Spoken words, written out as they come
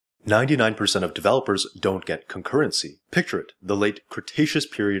99% of developers don't get concurrency. Picture it, the late Cretaceous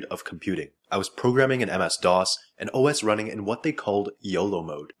period of computing. I was programming in MS-DOS, an OS running in what they called YOLO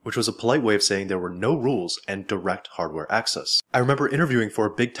mode, which was a polite way of saying there were no rules and direct hardware access. I remember interviewing for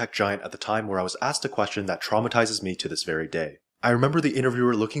a big tech giant at the time where I was asked a question that traumatizes me to this very day. I remember the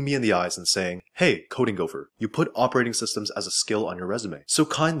interviewer looking me in the eyes and saying, "Hey, coding gopher, you put operating systems as a skill on your resume. So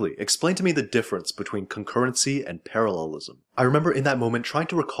kindly explain to me the difference between concurrency and parallelism." I remember in that moment trying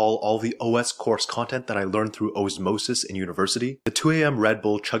to recall all the OS course content that I learned through osmosis in university, the 2 a.m. Red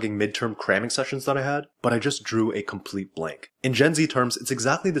Bull chugging midterm cramming sessions that I had, but I just drew a complete blank. In Gen Z terms, it's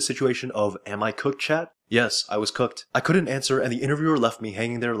exactly the situation of, "Am I cooked, chat?" Yes, I was cooked. I couldn't answer, and the interviewer left me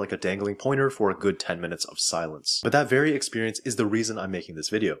hanging there like a dangling pointer for a good 10 minutes of silence. But that very experience is the reason I'm making this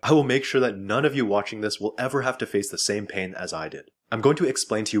video. I will make sure that none of you watching this will ever have to face the same pain as I did. I'm going to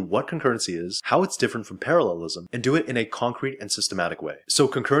explain to you what concurrency is, how it's different from parallelism, and do it in a concrete and systematic way. So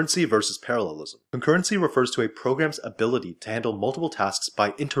concurrency versus parallelism. Concurrency refers to a program's ability to handle multiple tasks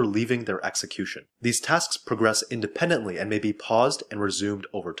by interleaving their execution. These tasks progress independently and may be paused and resumed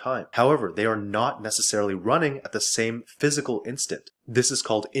over time. However, they are not necessarily running at the same physical instant. This is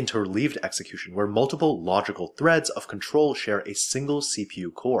called interleaved execution, where multiple logical threads of control share a single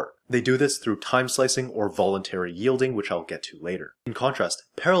CPU core. They do this through time slicing or voluntary yielding, which I'll get to later. In contrast,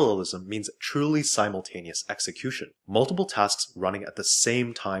 parallelism means truly simultaneous execution. Multiple tasks running at the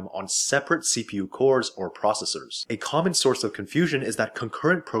same time on separate CPU cores or processors. A common source of confusion is that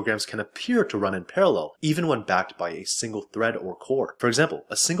concurrent programs can appear to run in parallel, even when backed by a single thread or core. For example,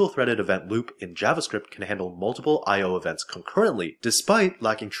 a single-threaded event loop in JavaScript can handle multiple I/O events concurrently, despite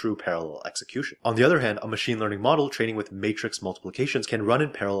lacking true parallel execution. On the other hand, a machine learning model training with matrix multiplications can run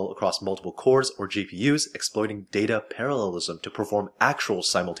in parallel across multiple cores or GPUs, exploiting data parallelism to perform actual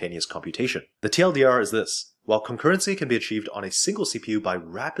simultaneous computation. The TLDR is this: while concurrency can be achieved on a single CPU by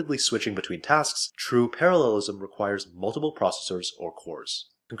rapidly switching between tasks, true parallelism requires multiple processors or cores.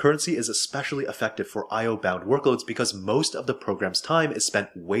 Concurrency is especially effective for I/O-bound workloads because most of the program's time is spent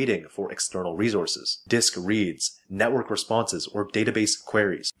waiting for external resources, disk reads, network responses, or database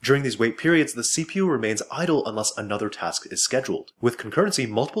queries. During these wait periods, the CPU remains idle unless another task is scheduled. With concurrency,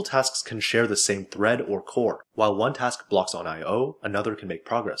 multiple tasks can share the same thread or core. While one task blocks on I/O, another can make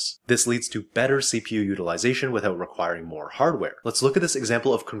progress. This leads to better CPU utilization without requiring more hardware. Let's look at this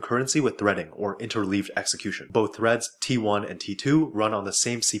example of concurrency with threading, or interleaved execution. Both threads, T1 and T2, run on the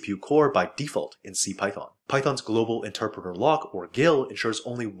same CPU core by default in CPython. Python's global interpreter lock, or GIL, ensures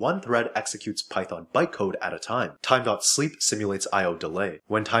only one thread executes Python bytecode at a time. Time.sleep simulates I/O delay.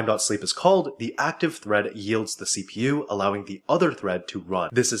 When time.sleep is called, the active thread yields the CPU, allowing the other thread to run.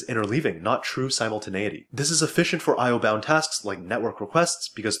 This is interleaving, not true simultaneity. This is efficient for I/O-bound tasks like network requests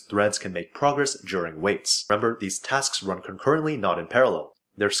because threads can make progress during waits. Remember, these tasks run concurrently, not in parallel.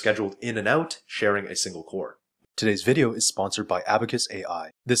 They're scheduled in and out, sharing a single core. Today's video is sponsored by Abacus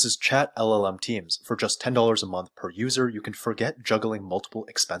AI. This is Chat LLM Teams. For just $10 a month per user, you can forget juggling multiple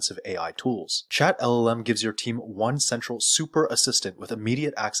expensive AI tools. Chat LLM gives your team one central super assistant with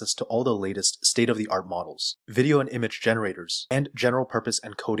immediate access to all the latest state-of-the-art models, video and image generators, and general-purpose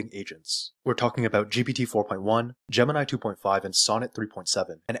encoding agents. We're talking about GPT 4.1, Gemini 2.5, and Sonnet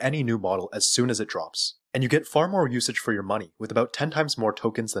 3.7, and any new model as soon as it drops. And you get far more usage for your money, with about 10 times more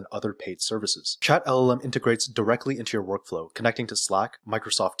tokens than other paid services. Chat LLM integrates directly into your workflow, connecting to Slack,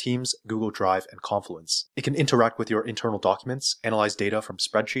 Microsoft Teams, Google Drive, and Confluence. It can interact with your internal documents, analyze data from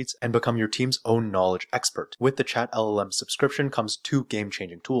spreadsheets, and become your team's own knowledge expert. With the Chat LLM subscription comes two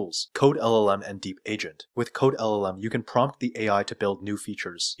game-changing tools, Code LLM and Deep Agent. With Code LLM, you can prompt the AI to build new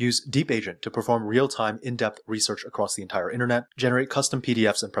features, use Deep Agent to perform real-time, in-depth research across the entire internet, generate custom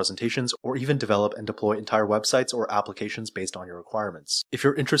PDFs and presentations, or even develop and deploy entire websites or applications based on your requirements. If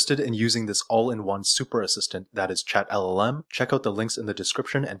you're interested in using this all-in-one super assistant that is Chat LLM, check out the links in the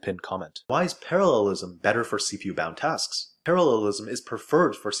description and pinned comment. Why is parallelism better for CPU-bound tasks? Parallelism is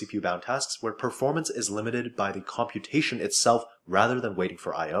preferred for CPU-bound tasks where performance is limited by the computation itself rather than waiting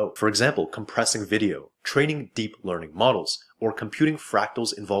for I/O. For example, compressing video, training deep learning models, or computing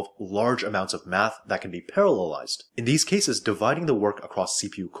fractals involve large amounts of math that can be parallelized. In these cases, dividing the work across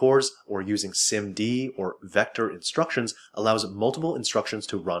CPU cores or using SIMD or vector instructions allows multiple instructions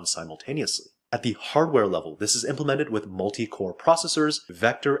to run simultaneously. At the hardware level, this is implemented with multi-core processors,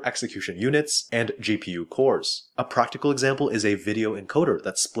 vector execution units, and GPU cores. A practical example is a video encoder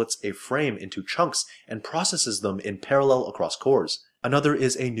that splits a frame into chunks and processes them in parallel across cores. Another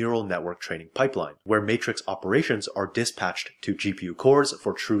is a neural network training pipeline, where matrix operations are dispatched to GPU cores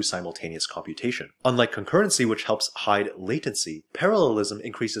for true simultaneous computation. Unlike concurrency, which helps hide latency, parallelism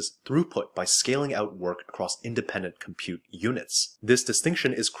increases throughput by scaling out work across independent compute units. This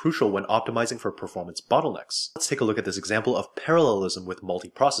distinction is crucial when optimizing for performance bottlenecks. Let's take a look at this example of parallelism with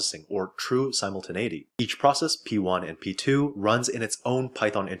multiprocessing, or true simultaneity. Each process, P1 and P2, runs in its own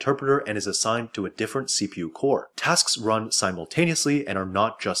Python interpreter and is assigned to a different CPU core. Tasks run simultaneously and are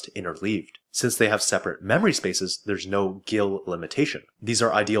not just interleaved. Since they have separate memory spaces, there's no GIL limitation. These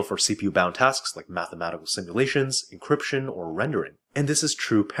are ideal for CPU-bound tasks like mathematical simulations, encryption, or rendering. And this is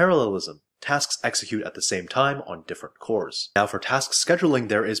true parallelism. Tasks execute at the same time on different cores. Now for task scheduling,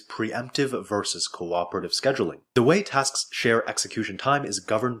 there is preemptive versus cooperative scheduling. The way tasks share execution time is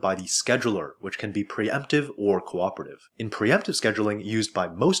governed by the scheduler, which can be preemptive or cooperative. In preemptive scheduling, used by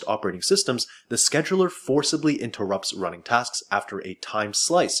most operating systems, the scheduler forcibly interrupts running tasks after a time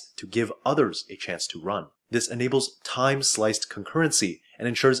slice to give others a chance to run. This enables time-sliced concurrency and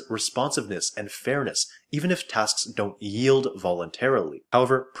ensures responsiveness and fairness, even if tasks don't yield voluntarily.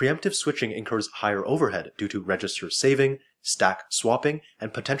 However, preemptive switching incurs higher overhead due to register saving, stack swapping,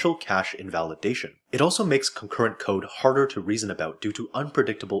 and potential cache invalidation. It also makes concurrent code harder to reason about due to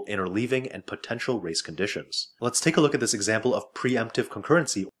unpredictable interleaving and potential race conditions. Let's take a look at this example of preemptive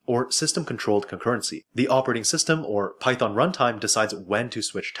concurrency, or system-controlled concurrency. The operating system, or Python runtime, decides when to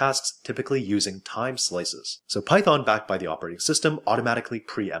switch tasks, typically using time slices. So Python, backed by the operating system, automatically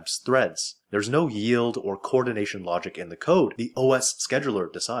preempts threads. There's no yield or coordination logic in the code. The OS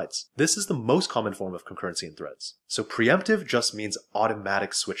scheduler decides. This is the most common form of concurrency in threads. So preemptive just means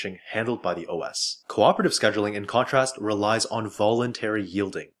automatic switching handled by the OS. Cooperative scheduling, in contrast, relies on voluntary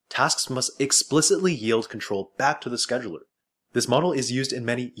yielding. Tasks must explicitly yield control back to the scheduler. This model is used in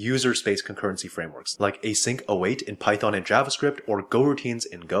many user space concurrency frameworks, like async await in Python and JavaScript, or Go routines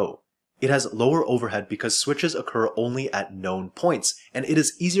in Go. It has lower overhead because switches occur only at known points, and it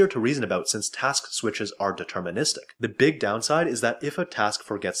is easier to reason about since task switches are deterministic. The big downside is that if a task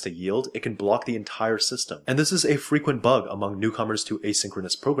forgets to yield, it can block the entire system, and this is a frequent bug among newcomers to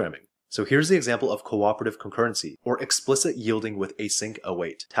asynchronous programming. So here's the example of cooperative concurrency, or explicit yielding with async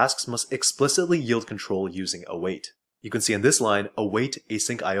await. Tasks must explicitly yield control using await. You can see in this line, await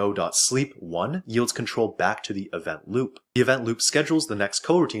asyncio.sleep1 yields control back to the event loop. The event loop schedules the next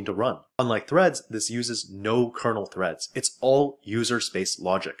coroutine to run. Unlike threads, this uses no kernel threads. It's all user space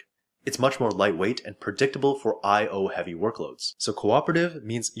logic. It's much more lightweight and predictable for I/O heavy workloads. So cooperative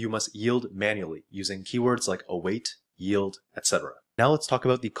means you must yield manually using keywords like await, yield, etc. Now let's talk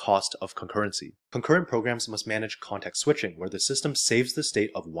about the cost of concurrency. Concurrent programs must manage context switching, where the system saves the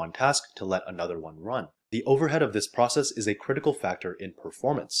state of one task to let another one run. The overhead of this process is a critical factor in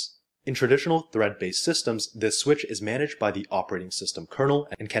performance. In traditional thread-based systems, this switch is managed by the operating system kernel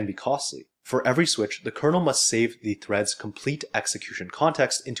and can be costly. For every switch, the kernel must save the thread's complete execution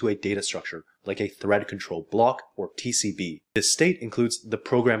context into a data structure, like a thread control block or TCB. This state includes the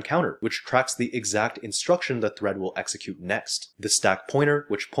program counter, which tracks the exact instruction the thread will execute next, the stack pointer,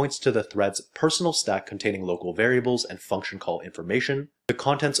 which points to the thread's personal stack containing local variables and function call information, the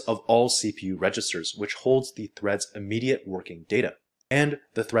contents of all CPU registers, which holds the thread's immediate working data, and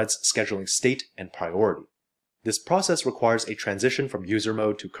the thread's scheduling state and priority. This process requires a transition from user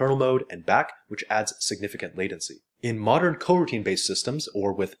mode to kernel mode and back, which adds significant latency. In modern coroutine-based systems,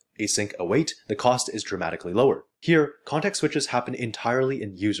 or with async await, the cost is dramatically lower. Here, context switches happen entirely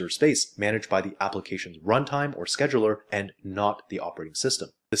in user space, managed by the application's runtime or scheduler, and not the operating system.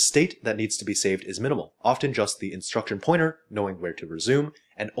 The state that needs to be saved is minimal, often just the instruction pointer, knowing where to resume,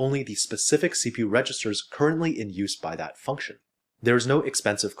 and only the specific CPU registers currently in use by that function. There is no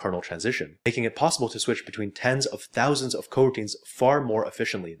expensive kernel transition, making it possible to switch between tens of thousands of coroutines far more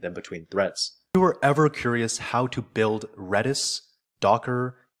efficiently than between threads. If you were ever curious how to build Redis,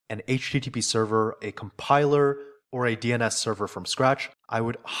 Docker, an HTTP server, a compiler, or a DNS server from scratch, I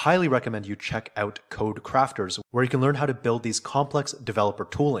would highly recommend you check out Code Crafters, where you can learn how to build these complex developer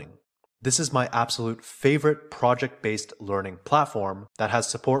tooling. This is my absolute favorite project-based learning platform that has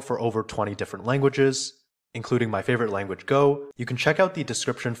support for over 20 different languages, including my favorite language, Go. You can check out the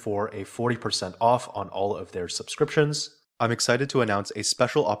description for a 40% off on all of their subscriptions. I'm excited to announce a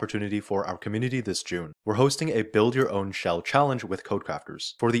special opportunity for our community this June. We're hosting a Build Your Own Shell challenge with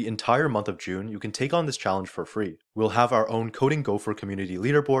Codecrafters. For the entire month of June, you can take on this challenge for free. We'll have our own Coding Gopher community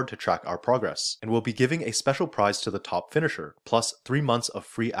leaderboard to track our progress, and we'll be giving a special prize to the top finisher, plus 3 months of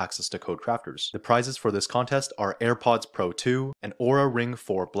free access to Codecrafters. The prizes for this contest are AirPods Pro 2, an Aura Ring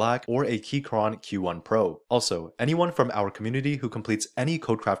 4 Black, or a Keychron Q1 Pro. Also, anyone from our community who completes any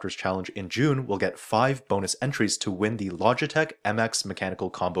Codecrafters challenge in June will get 5 bonus entries to win the Logitech MX mechanical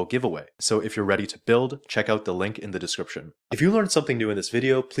combo giveaway. So if you're ready to build, check out the link in the description. If you learned something new in this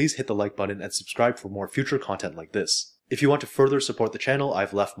video, please hit the like button and subscribe for more future content like this. If you want to further support the channel,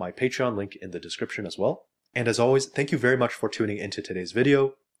 I've left my Patreon link in the description as well. And as always, thank you very much for tuning into today's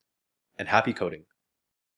video, and happy coding.